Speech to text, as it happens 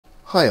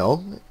Hi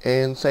all,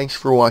 and thanks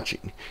for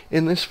watching.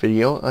 In this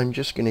video, I'm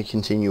just going to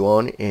continue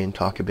on and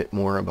talk a bit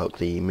more about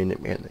the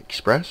Minuteman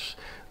Express,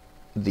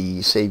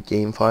 the save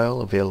game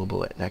file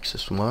available at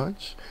Nexus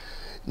Mods.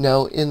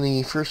 Now, in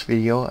the first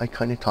video, I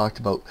kind of talked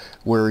about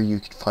where you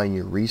could find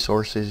your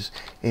resources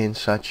and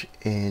such,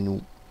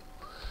 and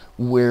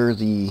where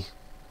the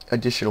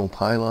additional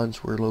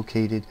pylons were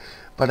located,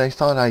 but I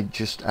thought I'd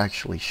just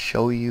actually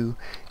show you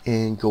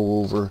and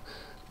go over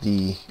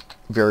the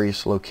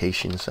various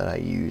locations that I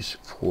use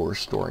for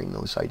storing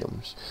those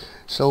items.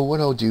 So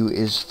what I'll do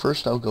is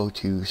first I'll go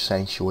to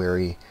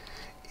Sanctuary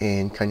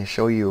and kind of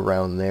show you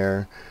around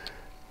there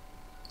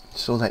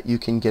so that you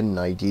can get an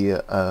idea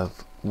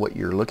of what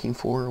you're looking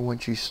for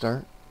once you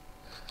start.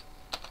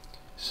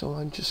 So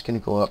I'm just going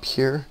to go up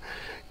here.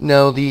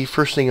 Now the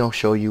first thing I'll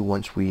show you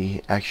once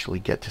we actually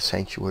get to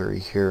Sanctuary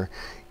here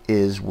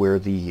is where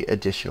the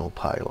additional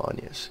pylon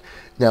is.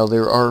 Now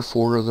there are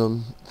 4 of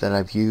them that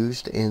I've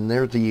used, and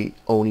they're the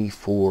only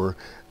 4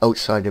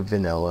 outside of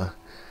vanilla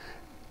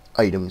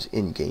items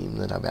in game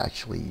that I've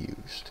actually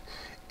used.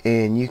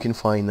 And you can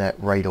find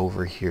that right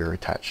over here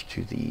attached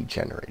to the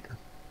generator.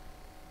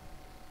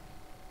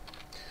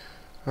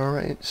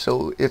 Alright,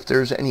 so if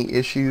there's any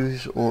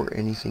issues or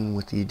anything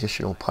with the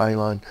additional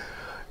pylon,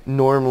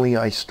 normally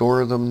I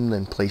store them,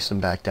 then place them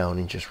back down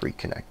and just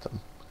reconnect them.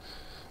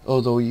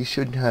 Although you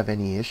shouldn't have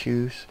any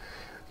issues.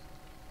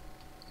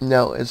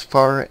 Now, as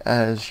far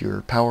as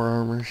your power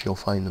armors, you'll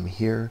find them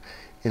here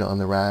and on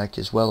the rack,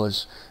 as well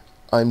as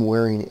I'm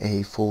wearing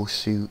a full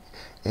suit,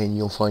 and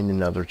you'll find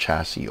another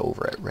chassis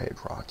over at Red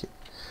Rocket.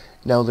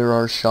 Now, there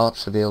are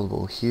shops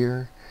available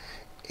here,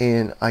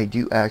 and I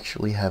do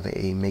actually have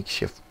a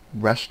makeshift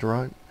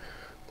restaurant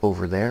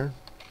over there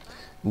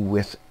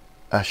with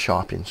a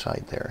shop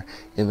inside there,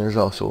 and there's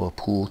also a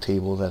pool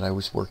table that I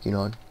was working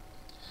on.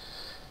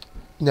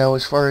 Now,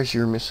 as far as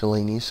your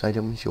miscellaneous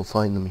items, you'll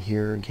find them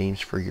here. Games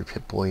for your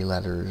Pip-Boy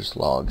letters,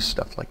 logs,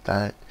 stuff like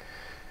that.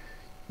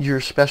 Your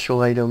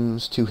special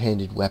items,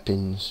 two-handed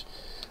weapons,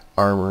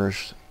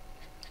 armors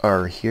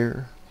are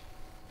here.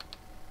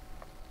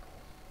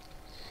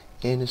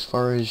 And as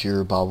far as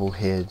your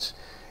bobbleheads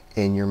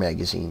and your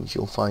magazines,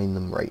 you'll find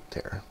them right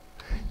there.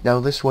 Now,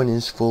 this one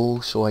is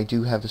full, so I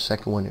do have a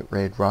second one at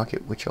Red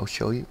Rocket, which I'll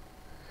show you.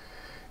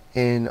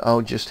 And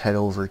I'll just head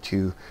over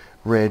to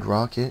Red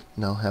Rocket,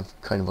 and I'll have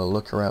kind of a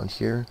look around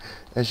here.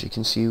 As you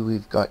can see,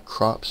 we've got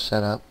crops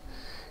set up,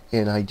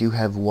 and I do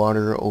have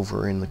water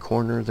over in the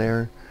corner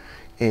there,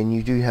 and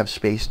you do have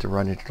space to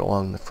run it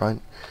along the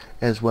front.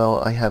 As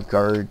well, I have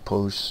guard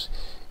posts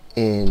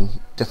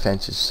and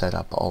defenses set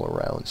up all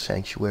around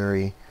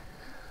Sanctuary.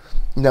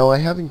 Now, I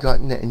haven't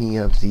gotten any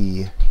of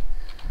the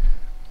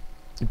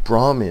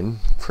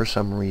Brahmin for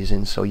some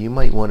reason, so you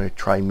might want to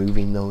try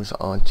moving those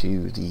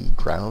onto the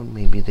ground.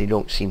 Maybe they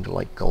don't seem to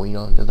like going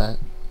onto that.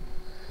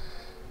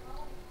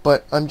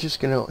 But I'm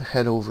just going to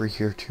head over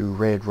here to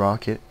Red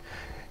Rocket.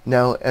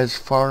 Now, as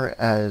far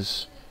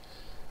as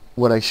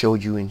what I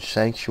showed you in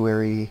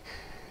Sanctuary,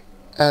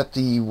 at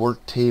the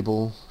work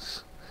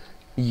tables,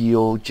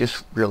 you'll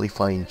just really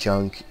find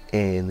junk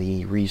and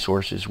the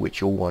resources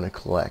which you'll want to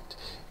collect,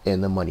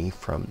 and the money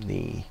from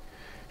the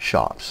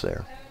shops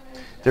there.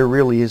 There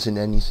really isn't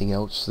anything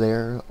else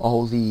there.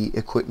 All the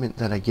equipment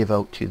that I give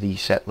out to the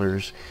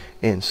settlers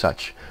and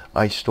such,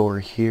 I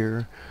store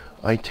here.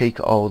 I take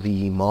all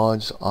the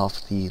mods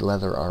off the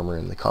leather armor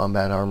and the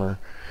combat armor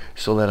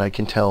so that I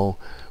can tell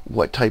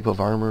what type of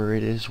armor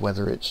it is,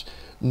 whether it's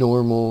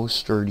normal,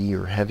 sturdy,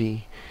 or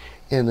heavy,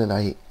 and then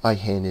I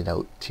hand it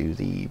out to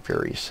the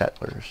various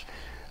settlers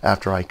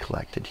after I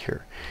collect it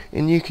here.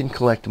 And you can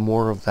collect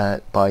more of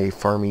that by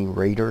farming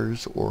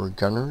raiders or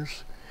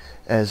gunners,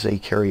 as they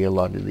carry a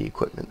lot of the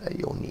equipment that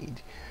you'll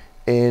need.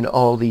 And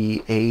all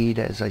the aid,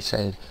 as I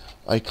said,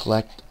 I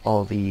collect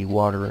all the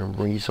water and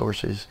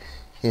resources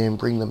and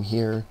bring them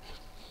here,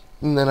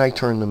 and then I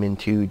turn them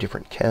into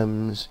different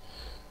chems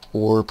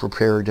or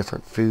prepare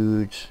different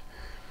foods.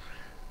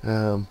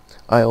 I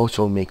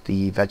also make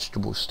the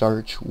vegetable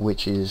starch,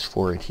 which is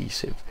for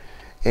adhesive,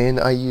 and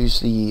I use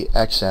the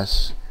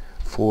excess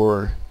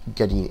for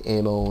getting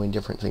ammo and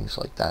different things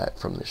like that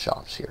from the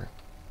shops here.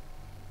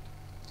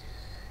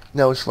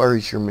 Now, as far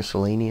as your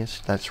miscellaneous,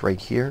 that's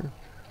right here.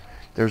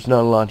 There's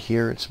not a lot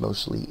here, it's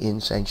mostly in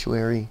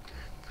Sanctuary,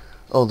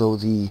 although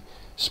the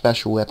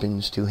special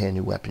weapons,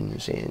 two-handed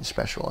weapons, and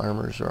special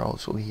armors are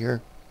also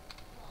here.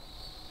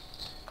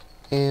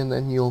 And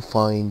then you'll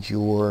find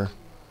your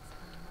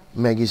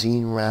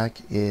magazine rack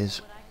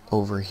is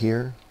over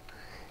here.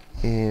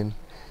 And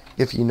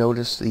if you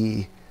notice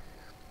the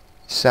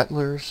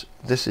settlers,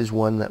 this is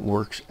one that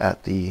works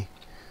at the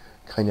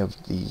kind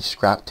of the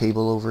scrap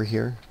table over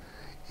here.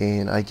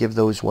 And I give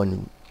those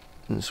ones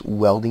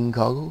welding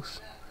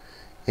goggles.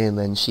 And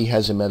then she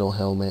has a metal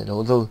helmet,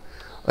 although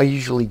I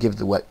usually give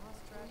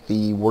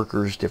the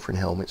workers different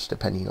helmets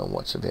depending on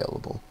what's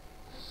available.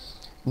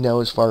 Now,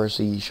 as far as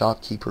the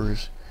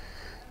shopkeepers,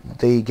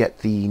 they get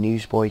the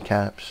newsboy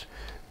caps,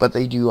 but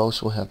they do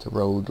also have the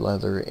road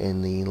leather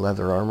and the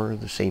leather armor,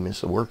 the same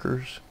as the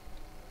workers.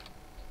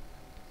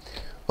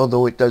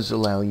 although it does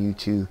allow you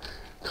to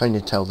kind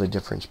of tell the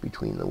difference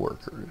between the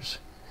workers.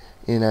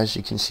 And as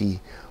you can see,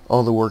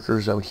 all the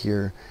workers out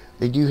here,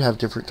 they do have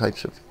different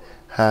types of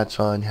hats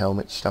on,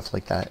 helmets, stuff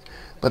like that,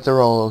 but they're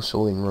all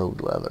also in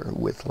road leather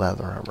with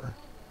leather armor.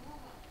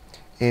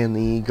 And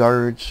the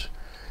guards,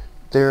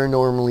 they're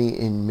normally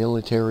in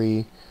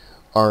military,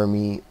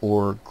 army,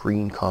 or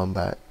green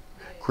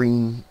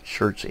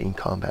shirts and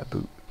combat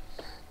boot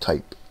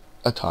type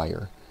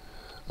attire,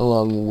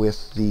 along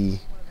with the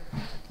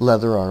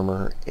leather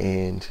armor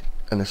and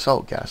an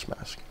assault gas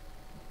mask.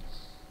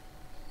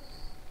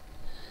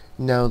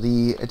 Now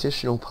the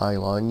additional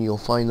pylon, you'll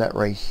find that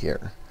right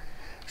here.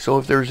 So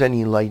if there's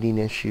any lighting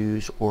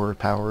issues or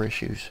power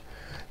issues,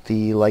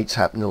 the lights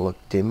happen to look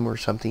dim or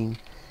something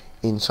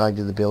inside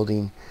of the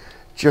building,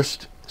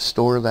 just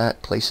store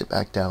that, place it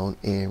back down,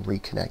 and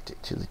reconnect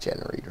it to the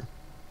generator.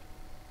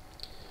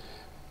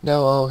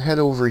 Now I'll head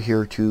over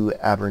here to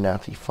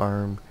Abernathy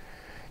Farm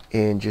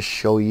and just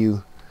show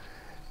you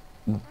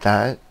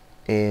that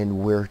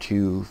and where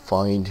to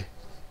find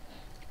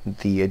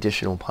the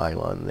additional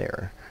pylon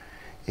there.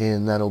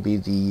 And that'll be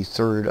the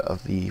third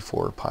of the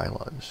 4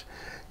 pylons.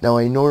 Now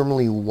I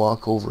normally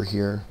walk over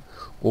here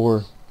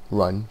or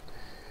run,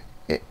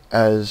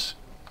 as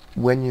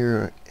when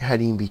you're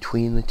heading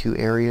between the 2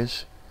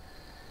 areas,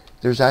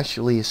 there's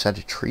actually a set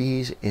of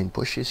trees and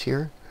bushes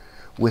here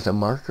with a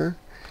marker,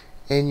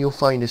 and you'll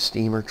find a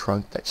steamer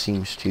trunk that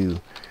seems to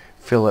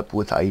fill up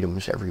with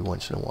items every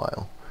once in a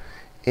while.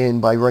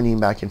 And by running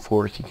back and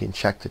forth, you can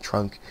check the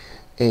trunk,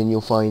 and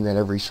you'll find that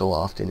every so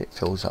often it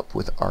fills up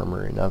with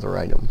armor and other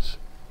items.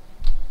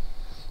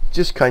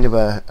 Just kind of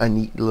a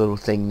neat little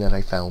thing that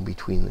I found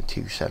between the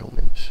 2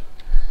 settlements.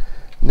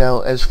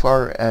 Now as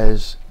far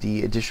as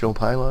the additional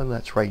pylon,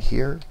 that's right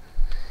here.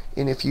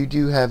 And if you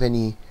do have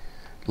any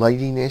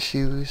lighting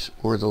issues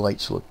or the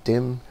lights look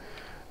dim,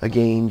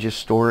 again, just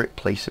store it,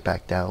 place it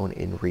back down,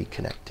 and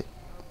reconnect it.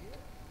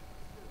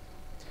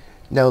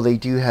 Now they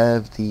do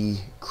have the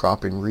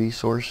crop and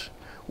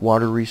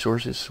water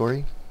resources,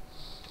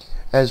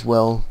 as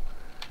well.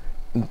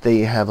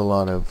 They have a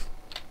lot of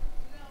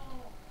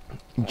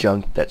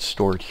junk that's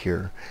stored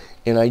here,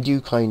 and I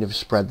do kind of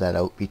spread that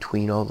out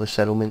between all the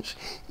settlements,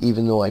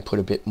 even though I put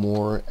a bit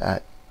more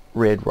at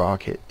Red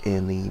Rocket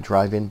and the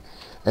drive-in,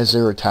 as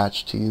they're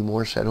attached to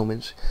more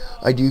settlements.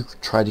 I do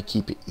try to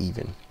keep it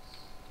even.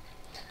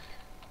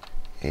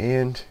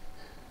 And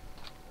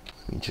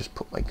let me just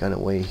put my gun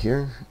away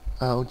here.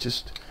 I'll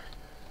just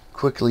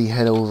quickly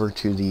head over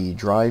to the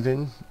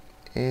drive-in,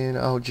 and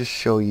I'll just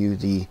show you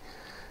the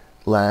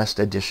last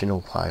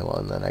additional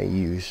pylon that I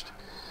used.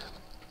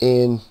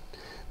 And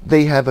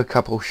they have a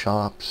couple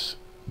shops,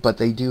 but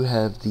they do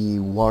have the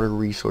water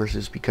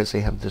resources because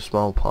they have the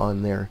small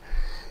pond there.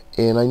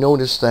 And I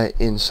noticed that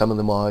in some of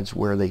the mods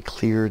where they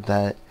cleared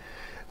that,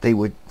 they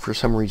would for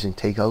some reason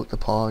take out the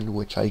pond,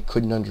 which I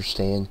couldn't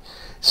understand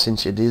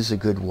since it is a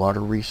good water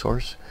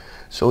resource.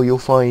 So you'll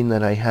find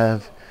that I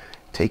have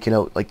taken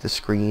out like the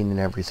screen and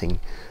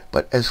everything,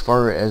 but as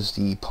far as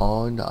the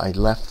pond, I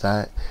left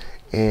that,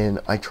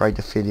 and I tried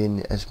to fit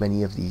in as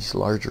many of these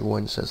larger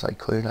ones as I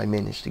could. I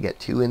managed to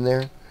get 2 in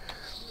there.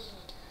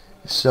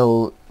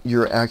 So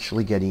you're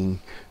actually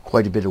getting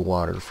quite a bit of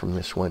water from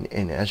this one,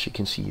 and as you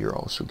can see, you're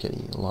also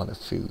getting a lot of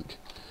food.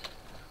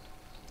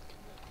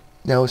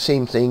 Now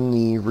same thing,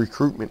 the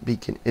recruitment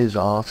beacon is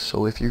off,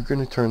 so if you're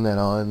going to turn that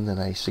on, then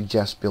I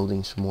suggest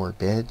building some more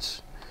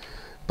beds,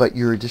 but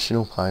your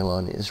additional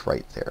pylon is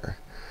right there.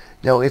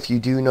 Now if you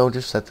do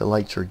notice that the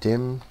lights are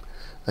dim,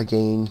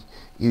 again,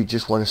 you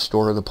just want to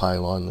store the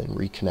pylon and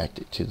reconnect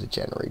it to the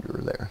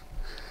generator there.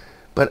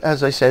 But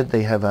as I said,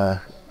 they have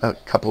a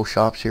couple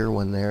shops here,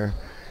 one there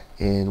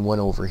and one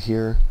over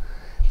here.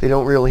 They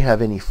don't really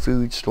have any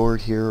food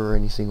stored here or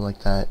anything like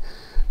that,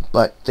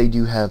 but they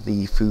do have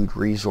the food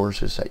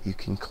resources that you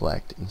can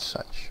collect and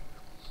such.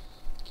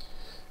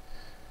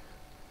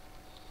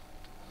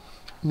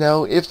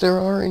 Now if there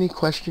are any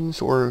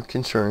questions or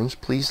concerns,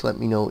 please let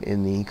me know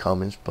in the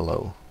comments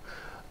below.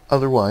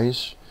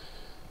 Otherwise,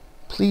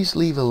 please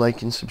leave a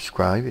like and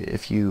subscribe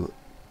if you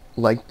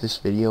liked this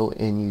video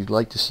and you'd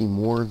like to see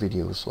more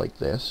videos like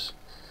this.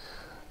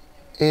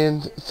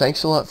 And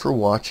thanks a lot for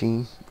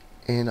watching,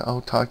 and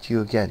I'll talk to you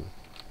again.